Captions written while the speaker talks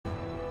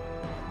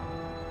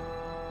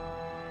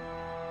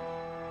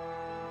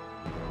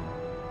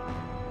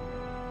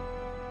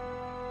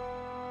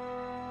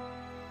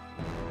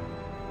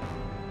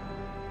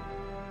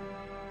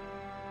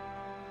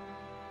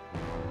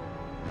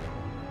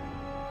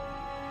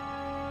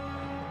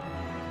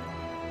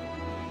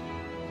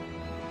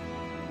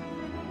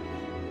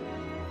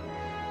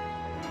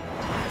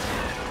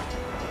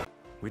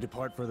We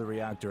depart for the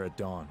reactor at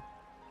dawn.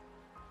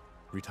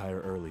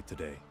 Retire early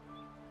today.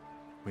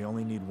 We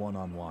only need one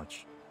on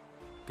watch.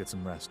 Get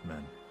some rest,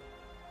 men.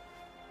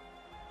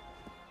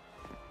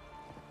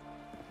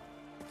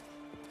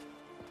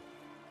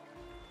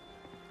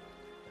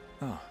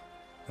 Ah,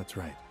 that's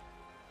right.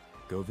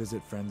 Go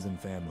visit friends and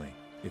family,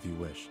 if you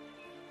wish.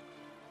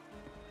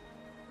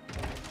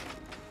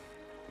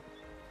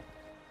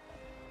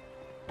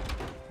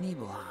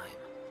 Nibelheim.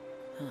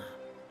 Huh.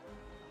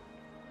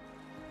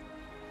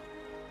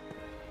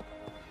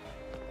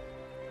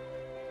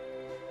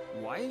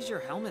 Why is your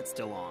helmet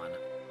still on?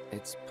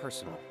 It's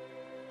personal.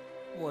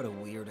 What a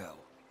weirdo.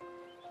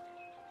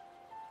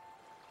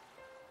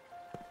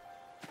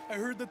 I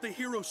heard that the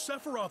hero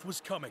Sephiroth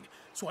was coming,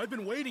 so I've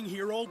been waiting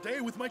here all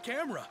day with my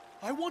camera.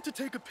 I want to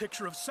take a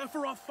picture of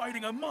Sephiroth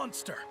fighting a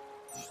monster.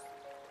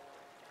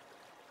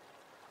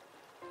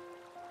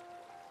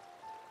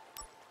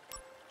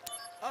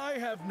 I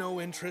have no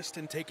interest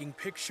in taking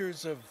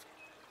pictures of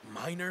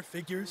minor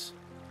figures.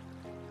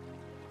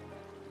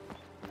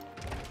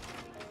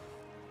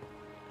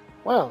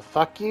 Well,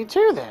 fuck you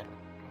too then.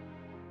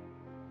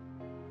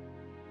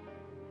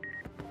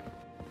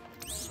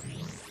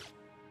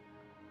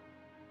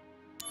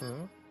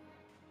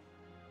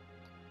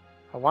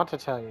 I want to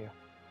tell you.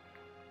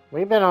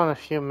 We've been on a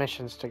few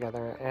missions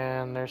together,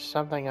 and there's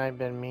something I've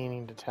been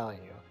meaning to tell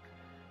you.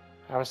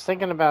 I was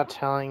thinking about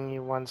telling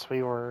you once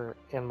we were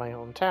in my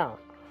hometown,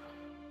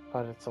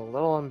 but it's a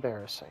little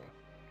embarrassing.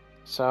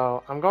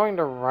 So I'm going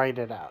to write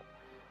it out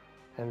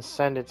and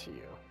send it to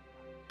you.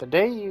 The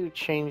day you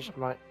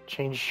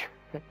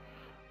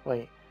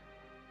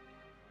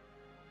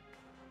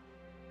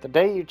The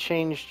day you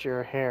changed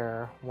your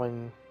hair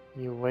when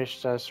you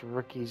wished us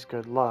rookies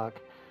good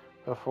luck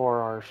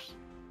before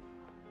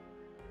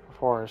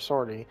our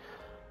sortie,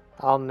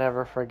 I'll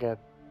never forget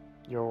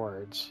your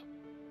words.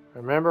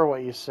 Remember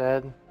what you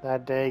said?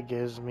 That day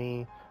gives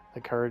me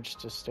the courage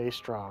to stay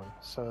strong.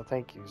 So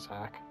thank you,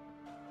 Zach.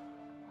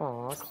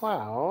 Aw,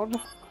 Cloud.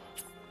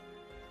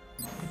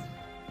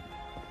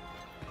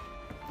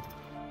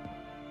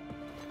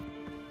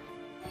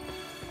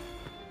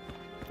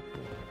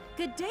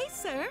 Good day,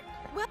 sir.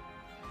 Well,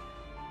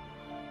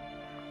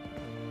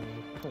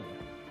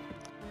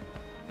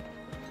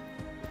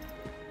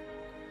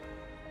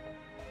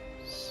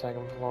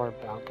 Second floor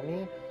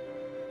balcony.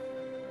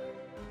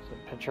 It's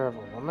a picture of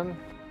a woman.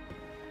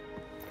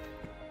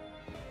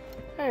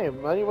 Hey,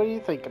 buddy, what are you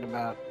thinking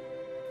about?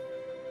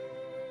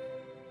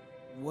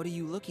 What are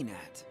you looking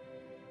at?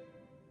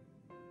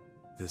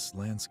 This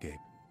landscape.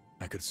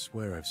 I could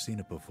swear I've seen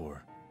it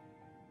before.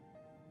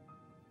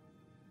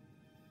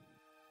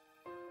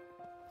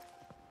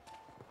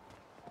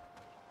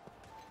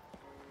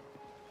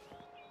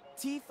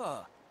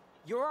 Tifa,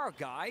 you're our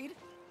guide?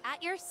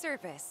 at your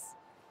service.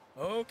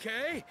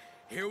 Okay,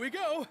 here we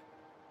go.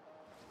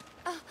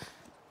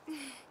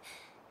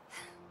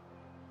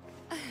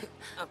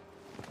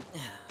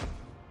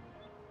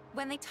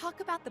 When they talk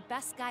about the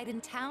best guide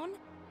in town,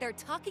 they're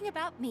talking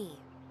about me.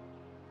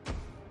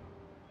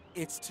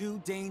 It's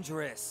too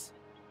dangerous.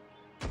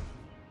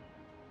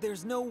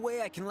 There's no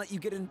way I can let you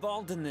get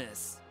involved in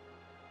this.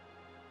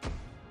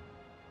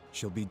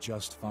 She'll be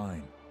just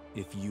fine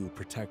if you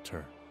protect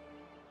her.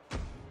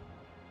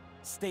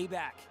 Stay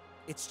back.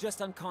 It's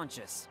just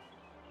unconscious.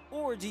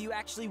 Or do you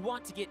actually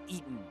want to get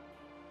eaten?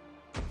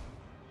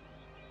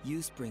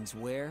 Use brings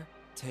wear,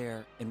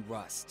 tear, and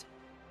rust.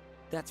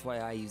 That's why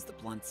I use the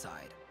blunt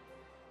side.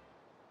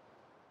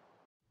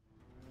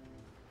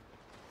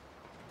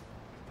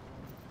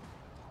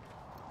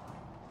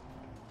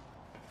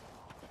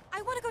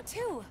 I want to go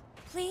too,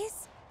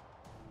 please.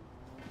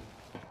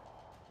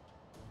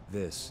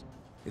 This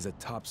is a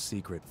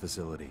top-secret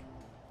facility.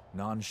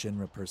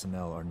 Non-Shinra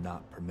personnel are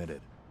not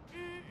permitted.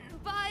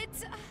 But...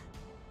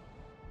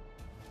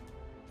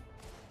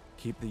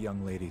 Keep the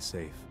young lady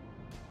safe.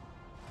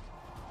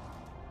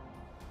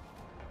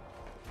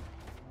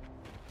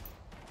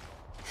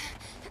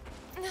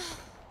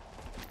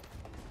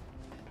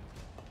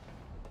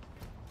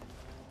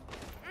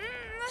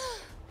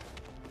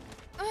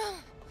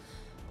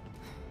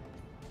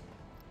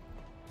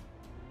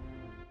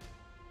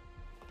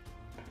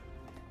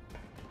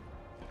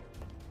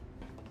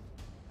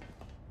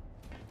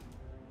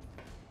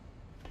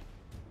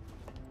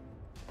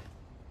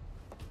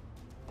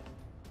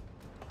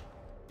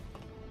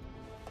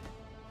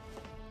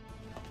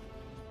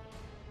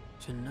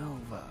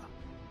 Genova.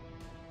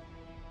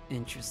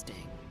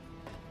 Interesting.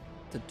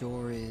 The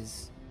door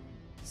is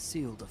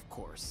sealed, of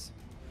course.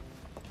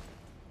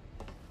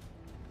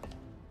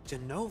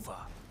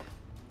 Genova.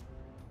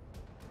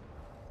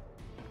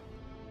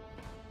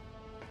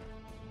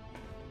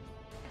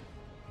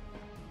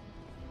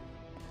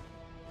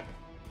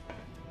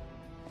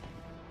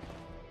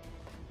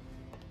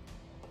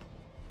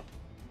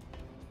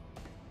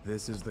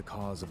 This is the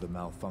cause of the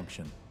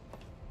malfunction.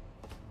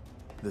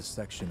 This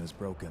section is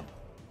broken.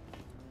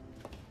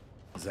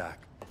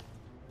 Zack,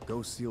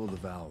 go seal the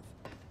valve.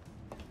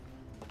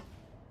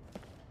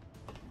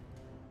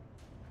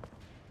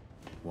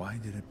 Why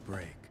did it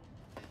break?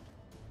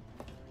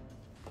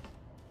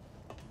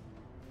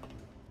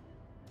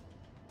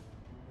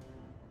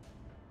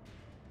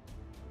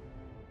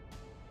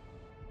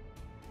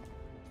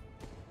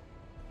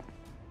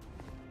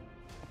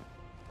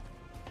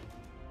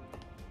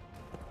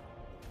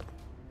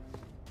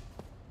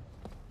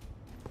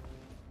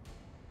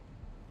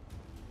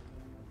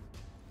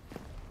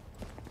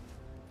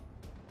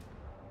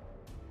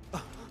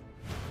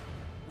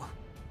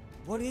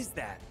 What is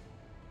that?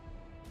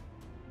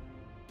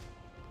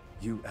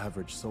 You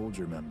average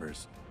soldier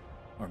members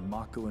are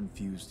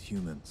Mako-infused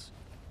humans.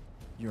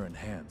 You're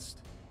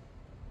enhanced,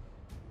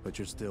 but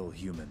you're still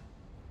human.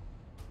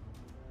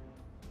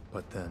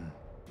 But then,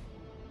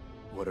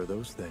 what are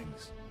those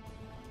things?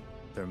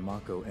 Their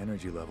Mako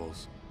energy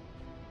levels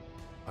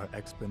are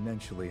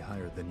exponentially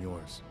higher than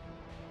yours.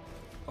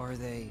 Are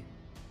they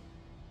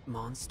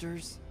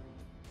monsters?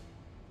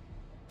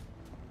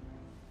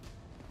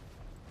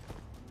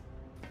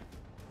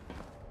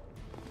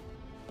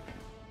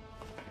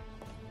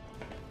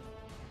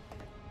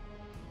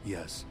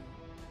 Yes.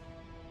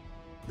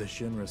 The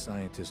Shinra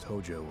scientist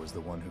Hojo was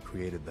the one who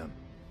created them.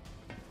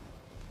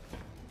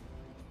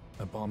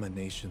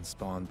 Abominations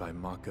spawned by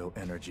Mako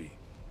energy.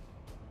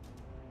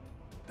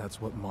 That's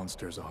what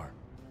monsters are.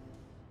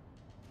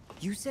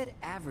 You said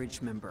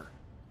average member.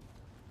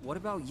 What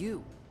about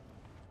you?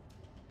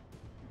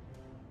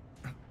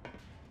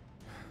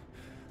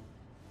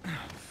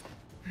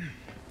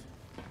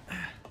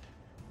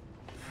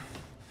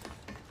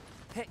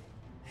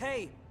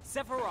 Hey,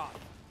 Sephiroth!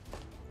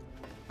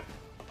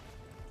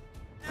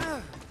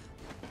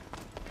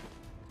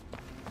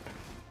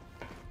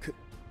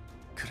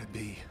 Could it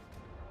be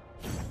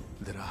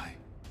that I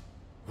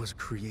was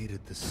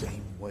created the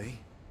same way?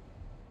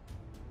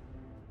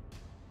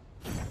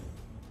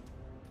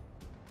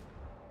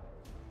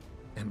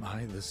 Am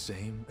I the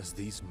same as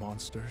these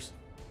monsters?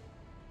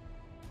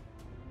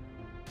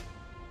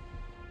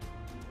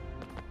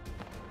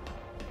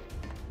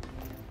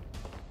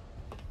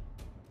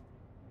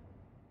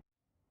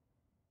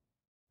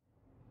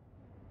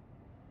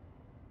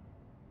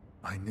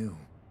 I knew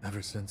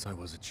ever since I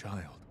was a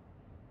child.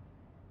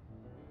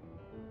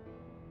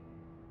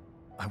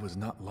 I was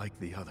not like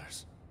the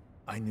others.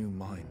 I knew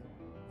mine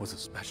was a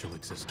special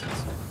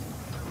existence.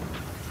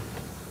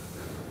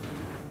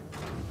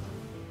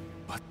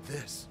 But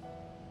this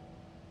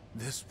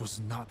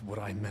was not what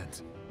I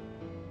meant.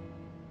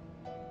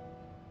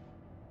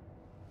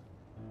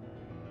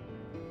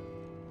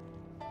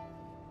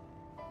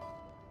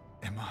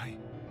 Am I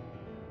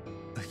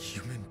a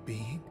human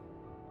being?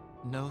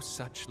 No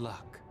such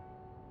luck.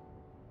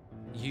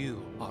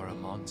 You are a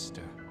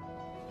monster.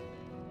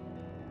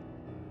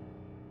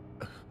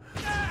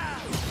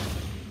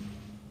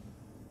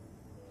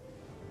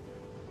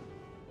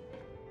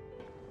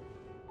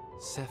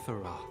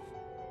 Sephiroth,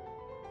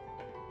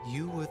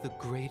 you were the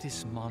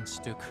greatest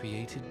monster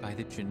created by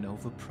the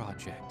Genova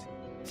Project.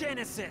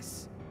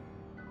 Genesis!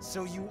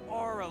 So you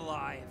are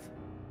alive!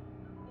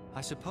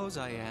 I suppose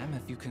I am,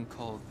 if you can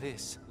call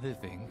this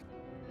living.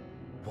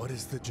 What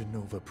is the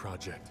Genova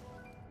Project?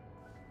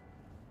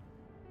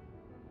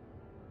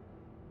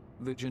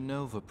 The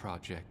Genova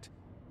Project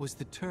was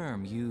the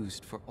term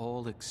used for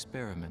all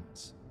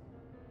experiments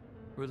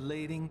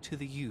relating to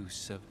the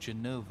use of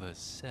Genova's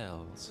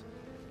cells.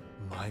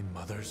 My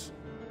mother's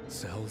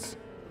cells?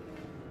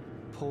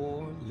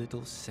 Poor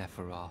little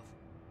Sephiroth.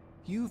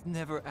 You've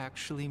never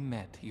actually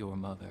met your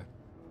mother.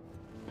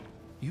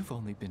 You've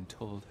only been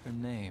told her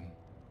name,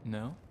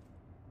 no?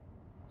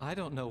 I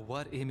don't know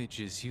what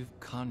images you've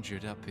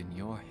conjured up in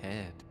your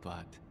head,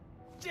 but...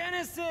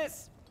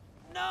 Genesis!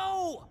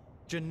 No!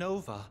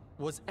 Genova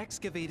was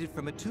excavated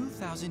from a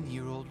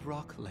 2,000-year-old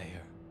rock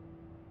layer.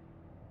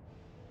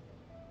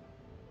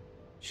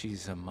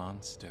 She's a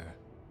monster.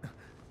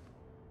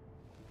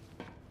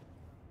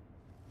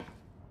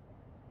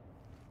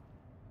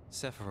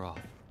 Sephiroth,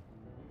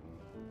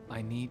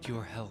 I need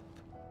your help.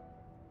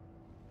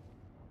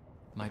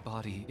 My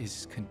body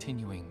is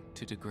continuing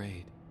to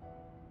degrade.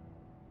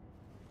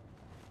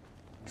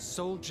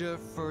 Soldier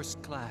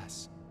First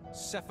Class,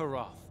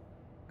 Sephiroth.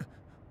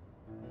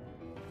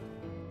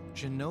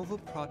 Genova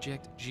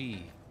Project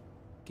G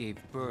gave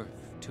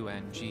birth to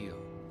Angeal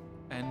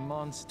and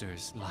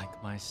monsters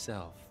like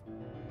myself.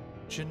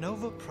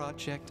 Genova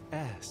Project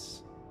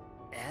S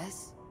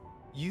S?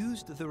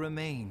 used the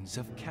remains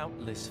of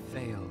countless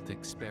failed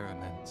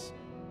experiments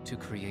to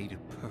create a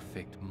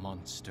perfect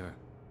monster.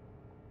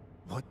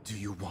 What do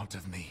you want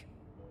of me?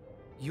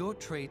 Your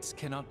traits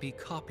cannot be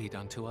copied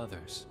onto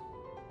others.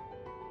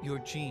 Your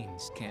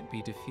genes can't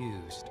be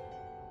diffused.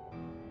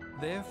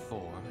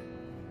 Therefore,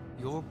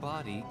 your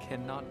body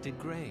cannot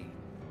degrade.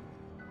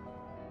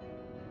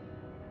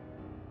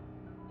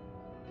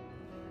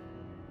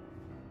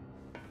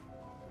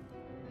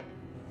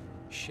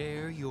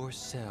 Share your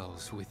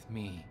cells with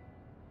me.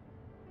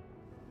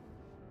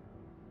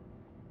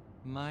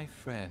 My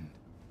friend,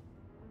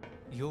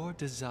 your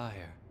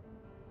desire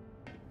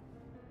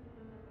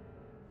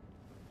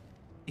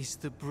is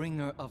the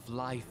bringer of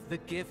life, the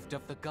gift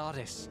of the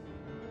goddess.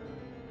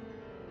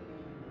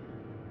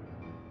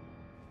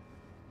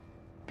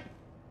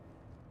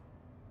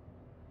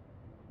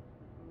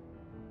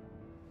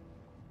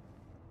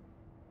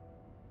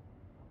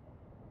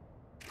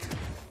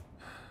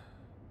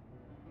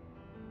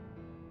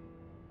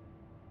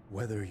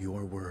 Whether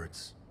your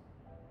words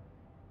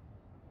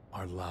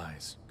are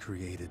lies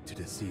created to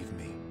deceive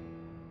me,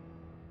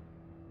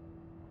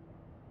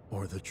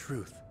 or the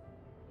truth,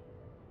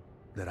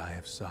 that I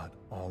have sought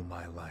all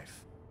my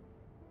life.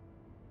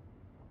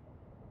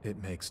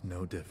 It makes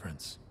no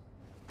difference.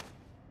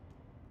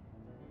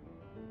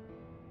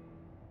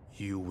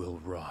 You will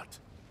rot.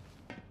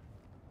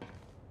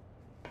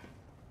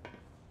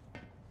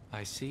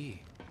 I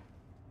see.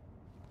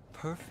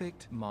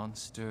 Perfect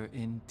monster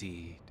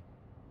indeed.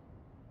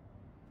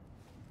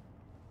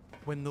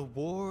 When the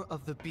war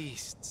of the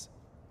beasts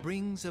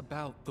brings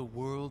about the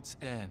world's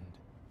end,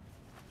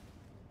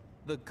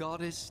 the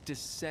goddess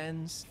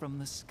descends from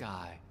the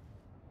sky.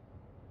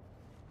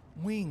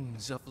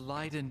 Wings of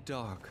light and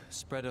dark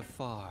spread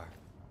afar.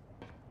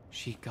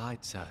 She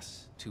guides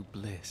us to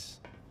bliss.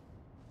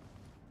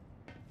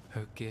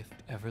 Her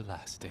gift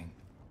everlasting.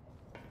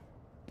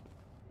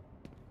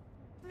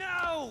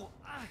 No!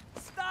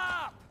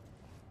 Stop!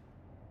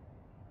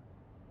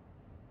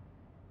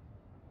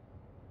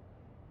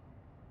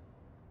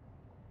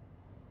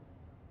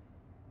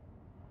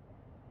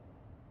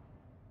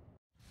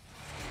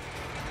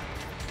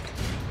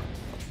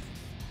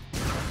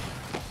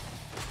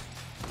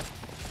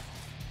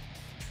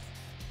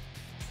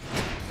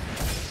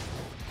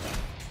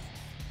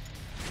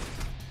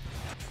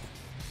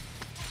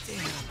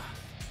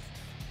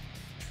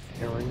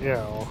 Here we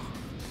go.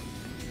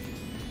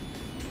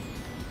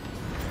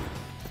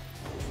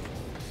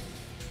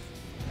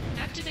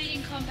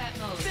 Activating combat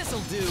mode. This'll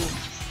do.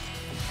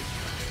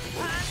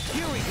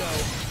 Here we go.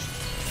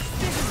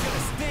 This is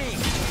gonna sting.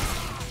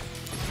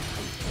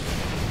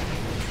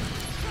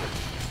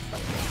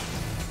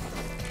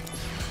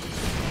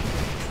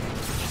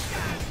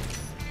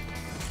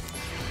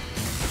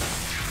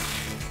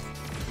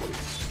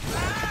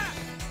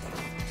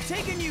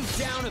 Taking you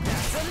down a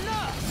bit's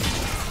enough.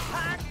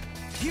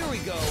 Here we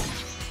go.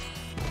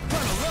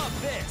 Gonna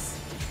love this.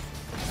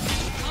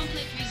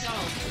 Conflict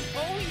resolved.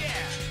 Oh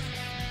yeah.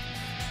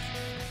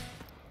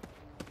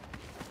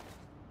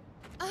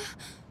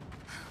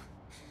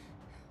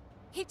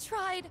 He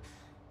tried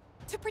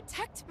to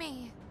protect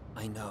me.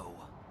 I know.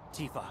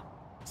 Tifa,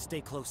 stay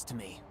close to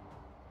me.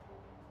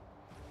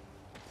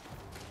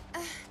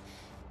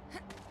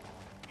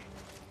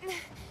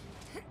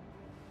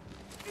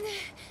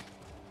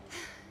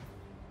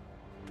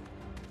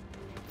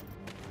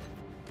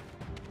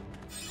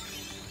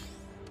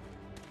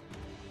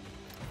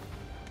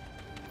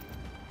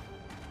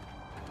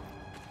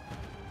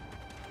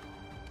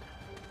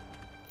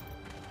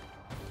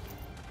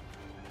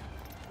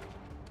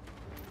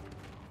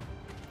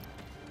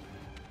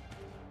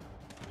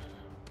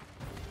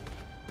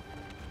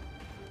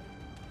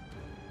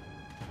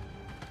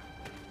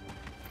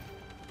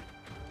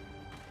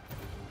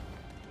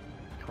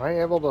 Am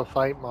I able to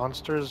fight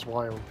monsters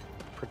while I'm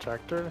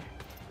protected?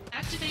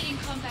 Activating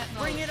combat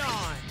mode. Bring it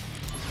on.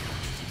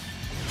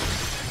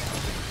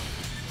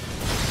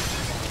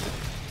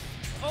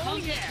 Oh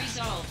Conflict yeah.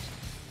 resolved.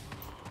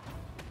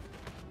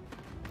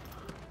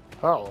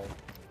 Oh.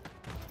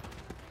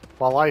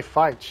 While I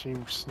fight, she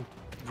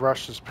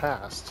rushes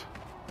past.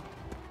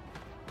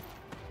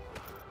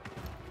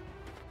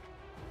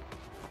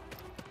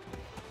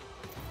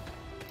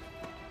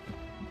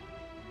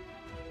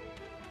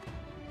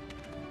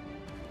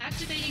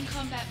 Activating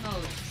combat mode.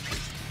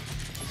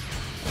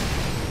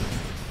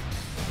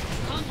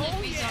 Conflict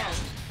Oh, yeah.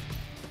 resolved.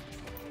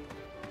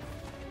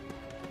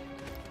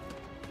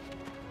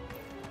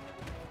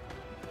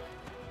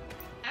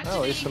 Oh,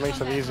 at least it makes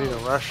it Activating easy to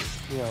combat rush,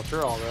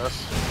 through all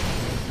this. mode.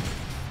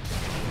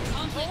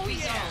 Conflict Oh, yeah.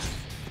 resolved.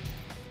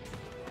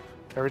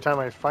 Every time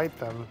I fight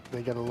them,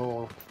 they get a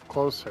little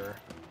closer.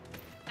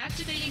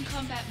 Activating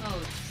combat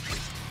mode.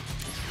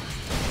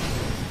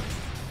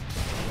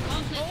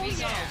 Conflict Oh, yeah.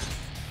 resolved.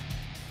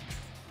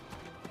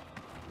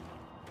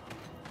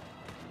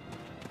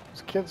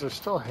 These kids are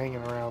still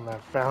hanging around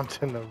that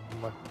fountain of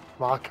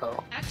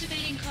Mako.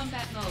 Activating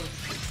combat mode.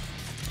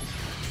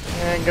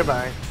 And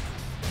goodbye.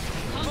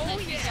 Conflict Oh,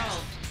 yeah.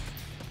 resolved.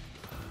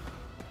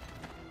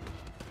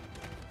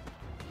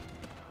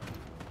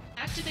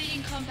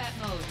 Activating combat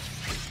mode.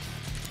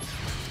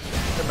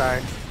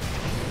 Goodbye.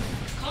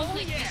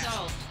 Conflict yeah.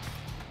 resolved.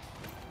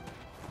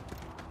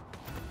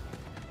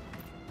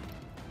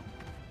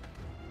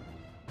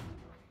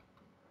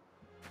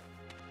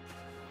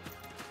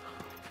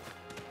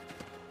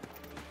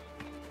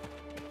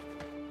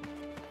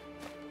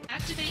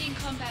 Activating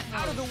combat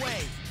mode. Out of the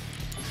way.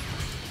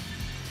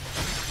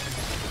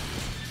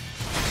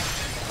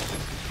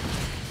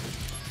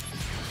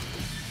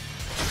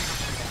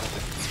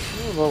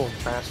 Move a little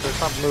faster.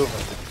 Stop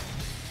moving.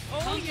 Oh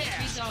Conflict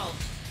yeah.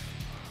 resolved.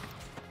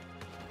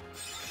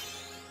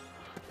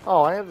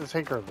 Oh, I have to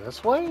take her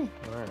this way?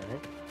 Alright.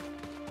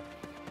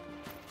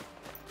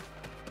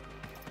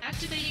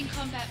 Activating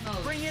combat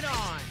mode. Bring it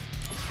on.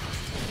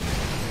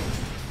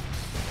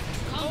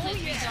 Conflict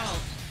yeah.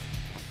 resolved.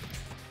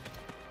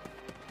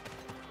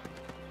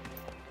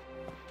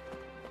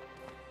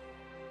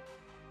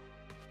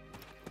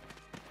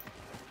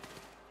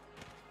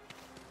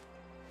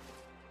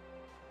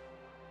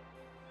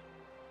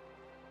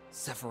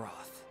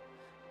 Sephiroth,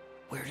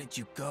 where did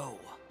you go?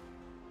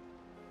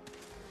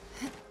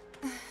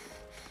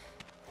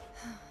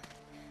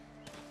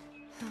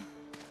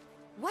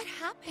 What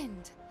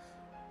happened?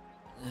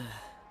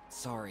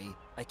 Sorry,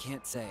 I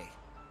can't say.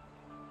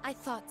 I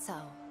thought so.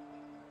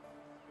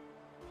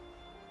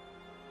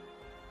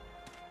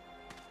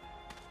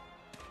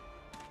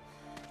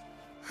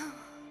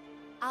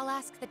 I'll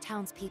ask the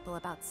townspeople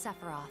about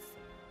Sephiroth.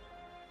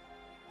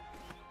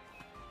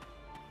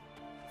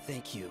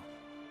 Thank you,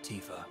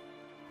 Tifa.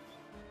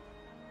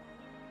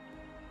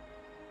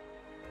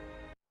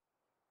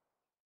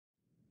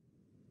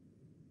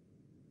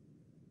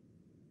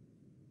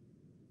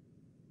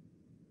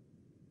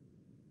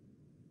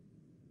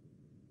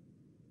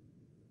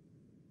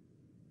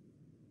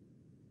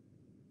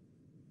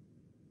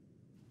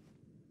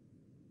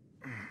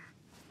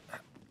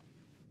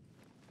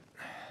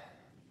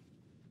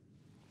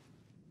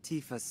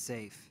 Tifa's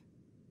safe.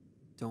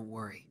 Don't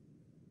worry.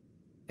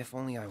 If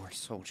only I were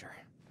Soldier.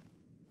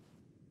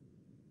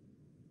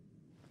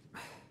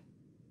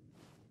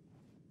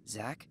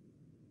 Zack?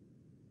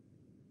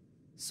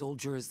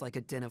 Soldier is like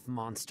a den of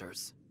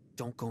monsters.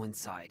 Don't go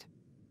inside.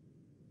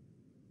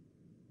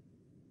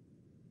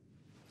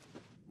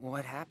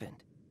 What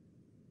happened?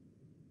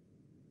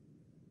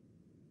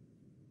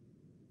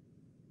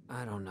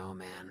 I don't know,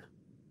 man.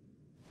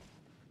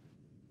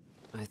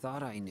 I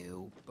thought I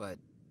knew, but...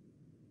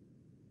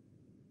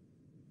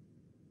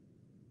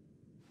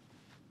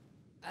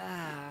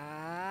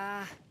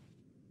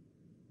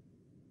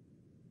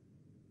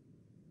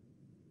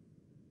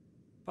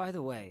 By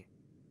the way,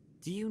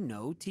 do you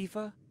know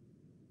Tifa?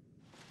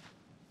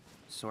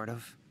 Sort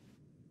of.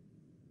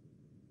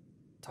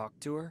 Talk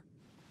to her?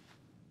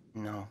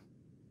 No.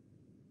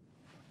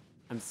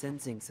 I'm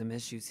sensing some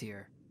issues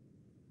here.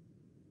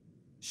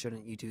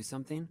 Shouldn't you do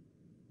something?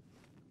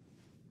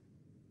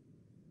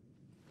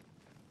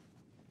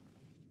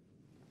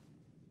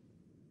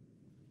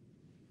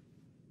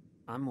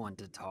 I'm one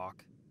to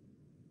talk.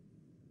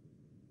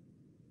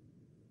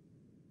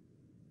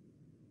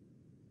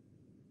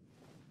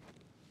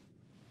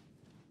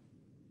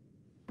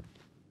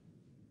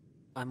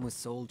 I'm with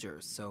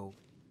soldiers, so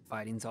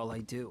fighting's all I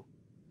do.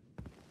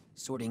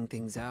 Sorting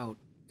things out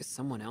is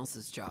someone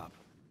else's job.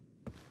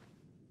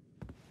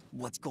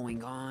 What's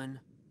going on?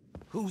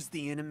 Who's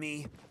the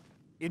enemy?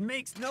 It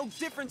makes no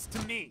difference to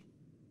me!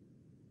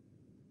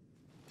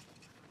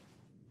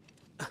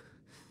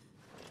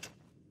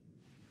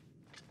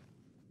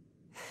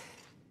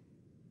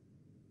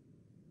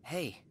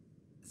 Hey,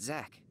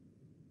 Zack.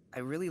 I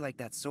really like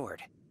that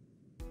sword.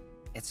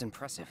 It's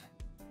impressive.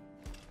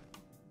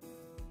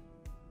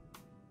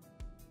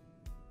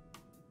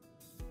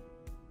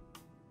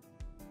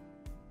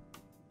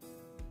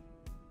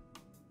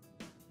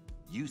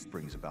 Use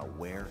brings about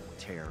wear,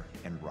 tear,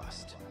 and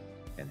rust.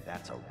 And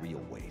that's a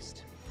real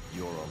waste.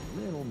 You're a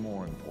little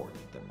more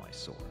important than my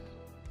sword.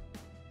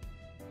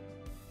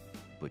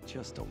 But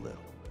just a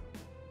little.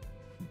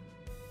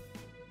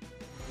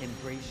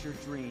 Embrace your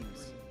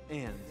dreams,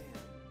 and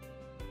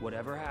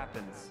whatever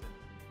happens,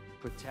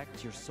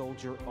 protect your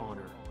soldier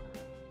honor.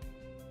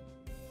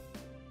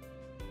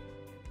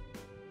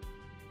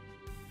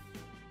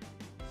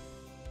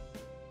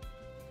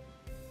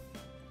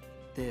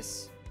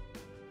 This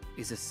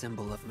is a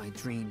symbol of my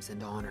dreams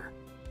and honor.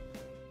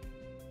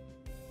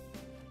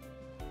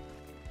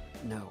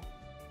 No,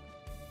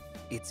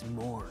 it's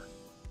more.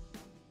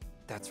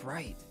 That's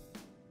right.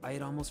 I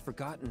had almost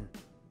forgotten.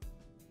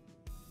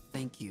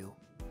 Thank you,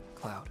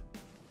 Cloud.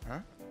 Huh?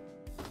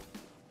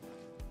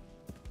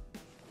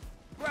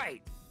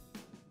 Right!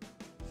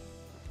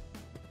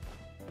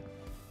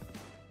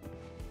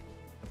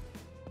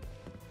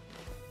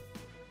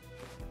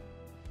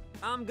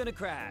 I'm gonna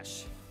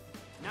crash.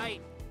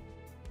 Night.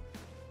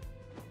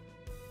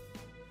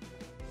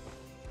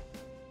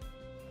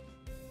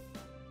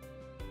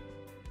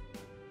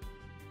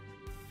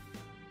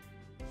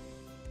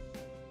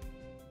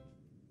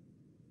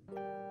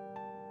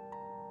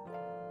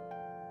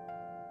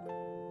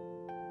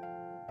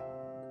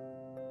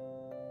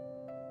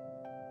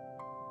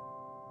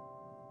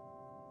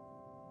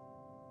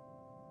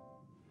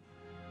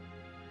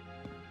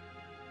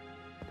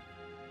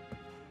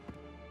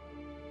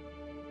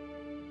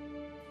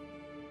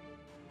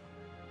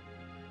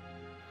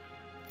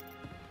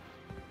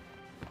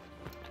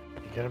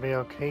 You gonna be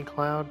okay,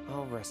 Cloud?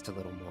 I'll rest a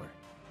little more.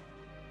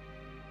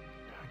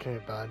 Okay,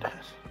 bud.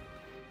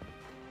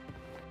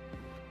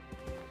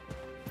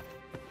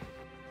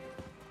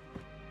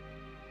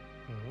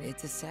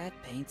 It's a sad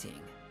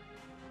painting.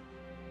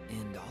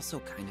 And also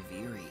kind of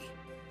eerie.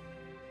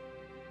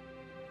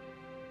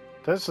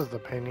 This is the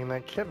painting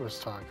that kid was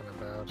talking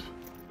about.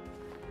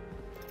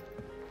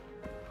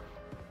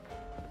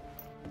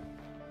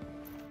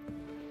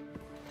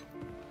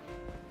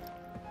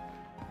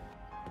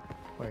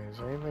 Wait, is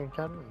there anything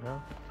cut?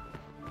 No.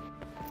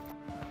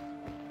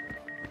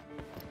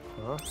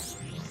 Huh?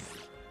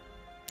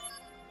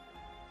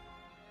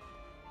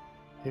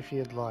 If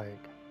you'd like.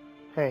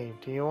 Hey,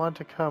 do you want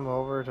to come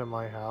over to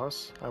my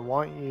house? I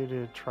want you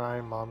to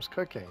try Mom's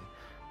cooking.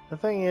 The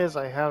thing is,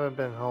 I haven't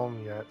been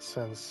home yet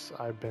since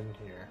I've been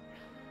here.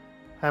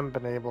 Haven't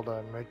been able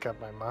to make up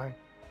my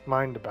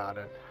mind about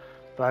it.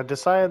 But I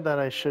decided that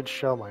I should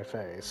show my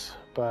face.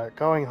 But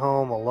going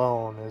home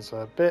alone is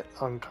a bit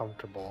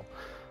uncomfortable.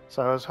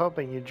 So I was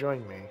hoping you'd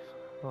join me.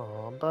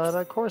 Oh, but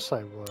of course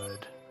I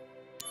would.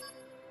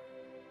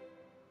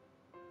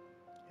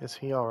 Is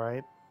he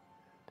alright?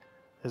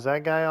 Is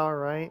that guy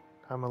alright?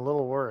 I'm a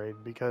little worried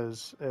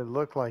because it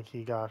looked like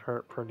he got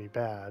hurt pretty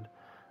bad.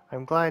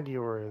 I'm glad you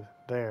were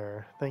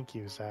there. Thank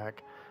you,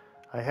 Zach.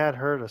 I had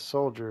heard of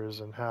soldiers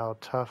and how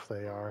tough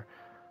they are.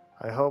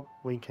 I hope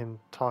we can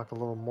talk a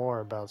little more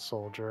about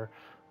Soldier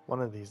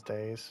one of these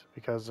days,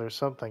 because there's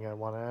something I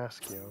want to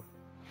ask you.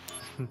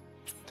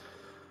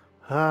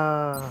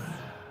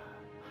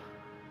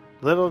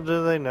 Little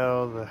do they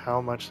know how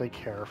much they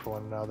care for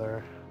one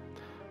another.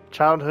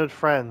 Childhood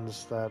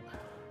friends that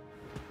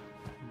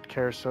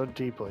care so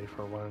deeply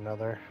for one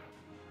another.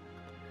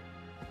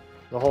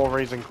 The whole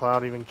reason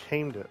Cloud even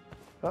came to...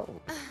 Oh.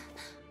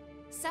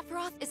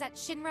 Sephiroth is at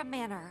Shinra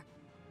Manor.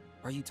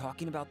 Are you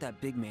talking about that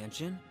big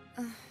mansion?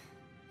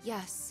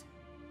 Yes.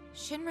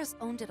 Shinra's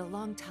owned it a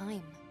long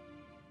time.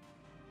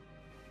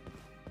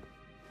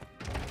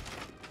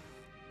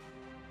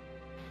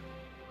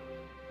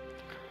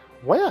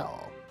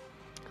 Well,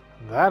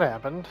 that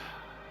happened.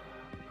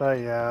 But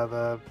yeah,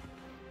 the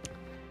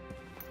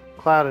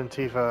Cloud and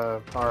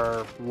Tifa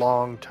are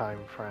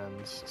longtime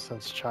friends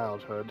since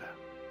childhood.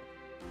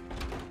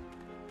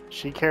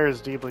 She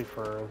cares deeply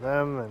for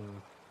them, and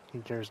he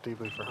cares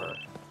deeply for her.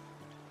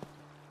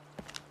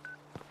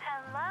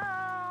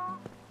 Hello?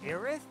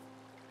 Aerith?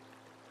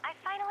 I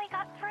finally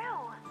got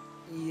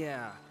through.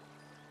 Yeah.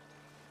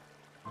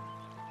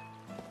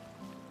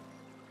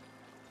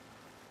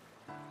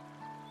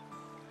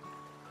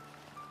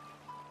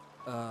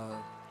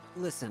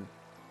 Listen.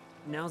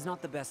 Now's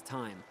not the best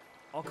time.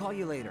 I'll call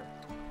you later.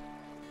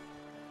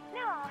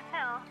 No.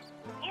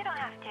 You don't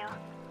have to.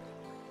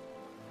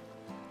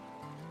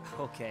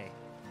 Okay.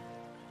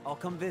 I'll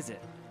come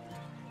visit.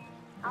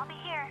 I'll be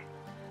here.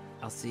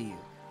 I'll see you.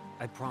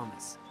 I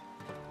promise.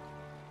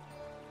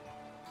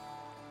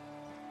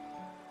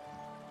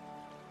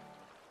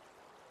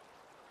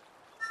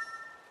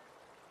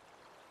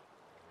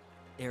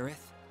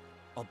 Aerith,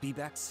 I'll be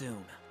back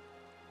soon.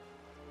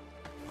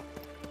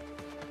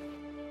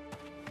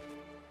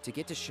 To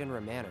get to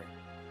Shinra Manor,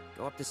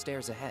 go up the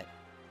stairs ahead,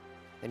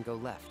 then go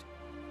left.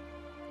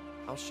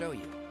 I'll show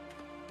you.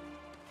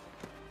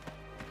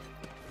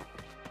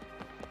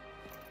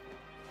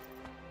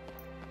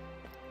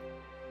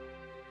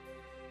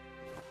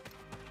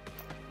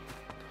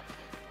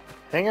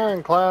 Hang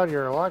on, Cloud,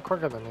 you're a lot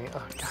quicker than me.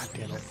 Oh, god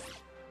damn it.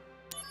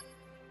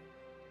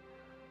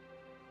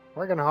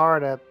 Working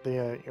hard at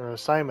your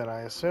assignment,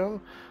 I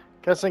assume.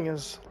 Guessing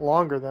is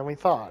longer than we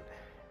thought.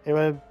 It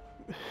would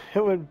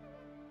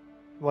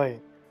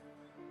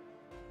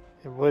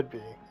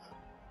be.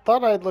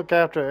 Thought I'd look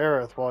after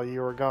Aerith while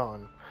you were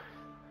gone.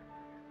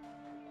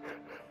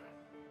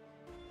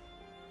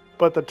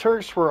 But the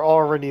Turks were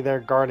already there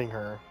guarding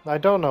her. I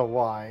don't know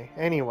why.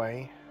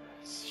 Anyway,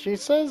 she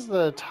says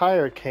the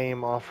tire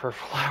came off her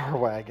flower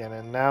wagon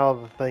and now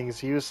the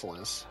thing's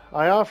useless.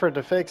 I offered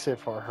to fix it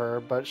for her,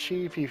 but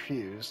she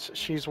refused.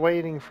 She's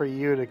waiting for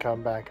you to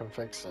come back and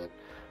fix it.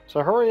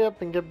 So hurry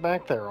up and get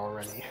back there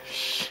already.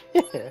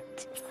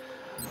 Shit.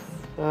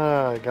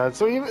 Oh god,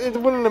 so it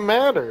wouldn't have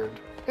mattered.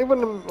 It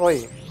wouldn't have...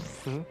 Wait.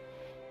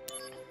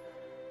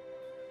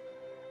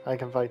 I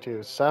can fight too.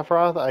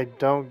 Sephiroth, I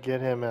don't get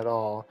him at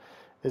all.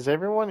 Is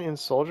everyone in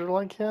Soldier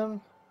like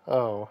him?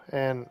 Oh,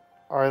 and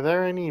are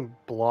there any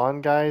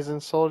blonde guys in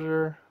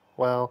Soldier?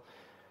 Well,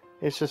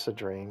 it's just a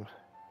dream.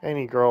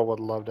 Any girl would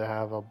love to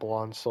have a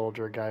blonde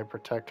soldier guy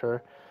protect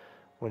her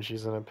when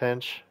she's in a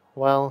pinch.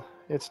 Well,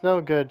 it's no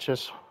good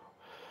just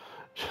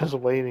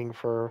waiting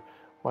for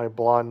my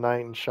blonde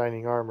knight in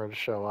shining armor to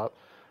show up.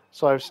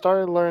 So I've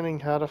started learning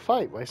how to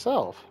fight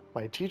myself.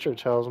 My teacher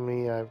tells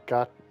me I've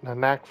got a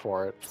knack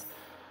for it.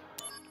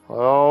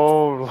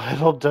 Oh,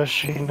 little does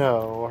she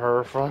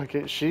know,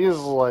 she is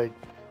like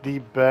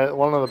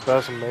one of the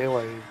best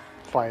melee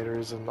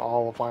fighters in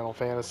all the Final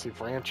Fantasy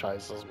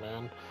franchises,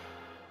 man.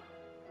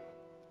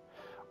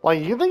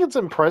 Like, you think it's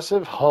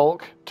impressive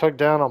Hulk took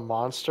down a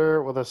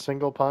monster with a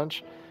single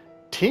punch?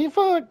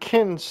 Tifa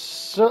can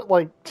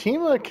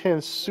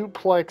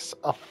suplex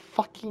a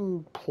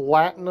fucking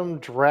platinum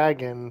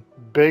dragon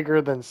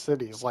bigger than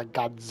cities, like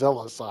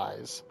Godzilla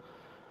size.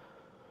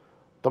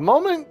 The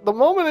moment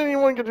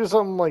anyone can do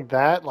something like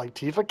that, like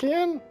Tifa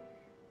can,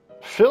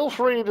 feel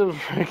free to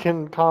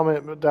freaking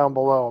comment down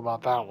below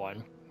about that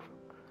one.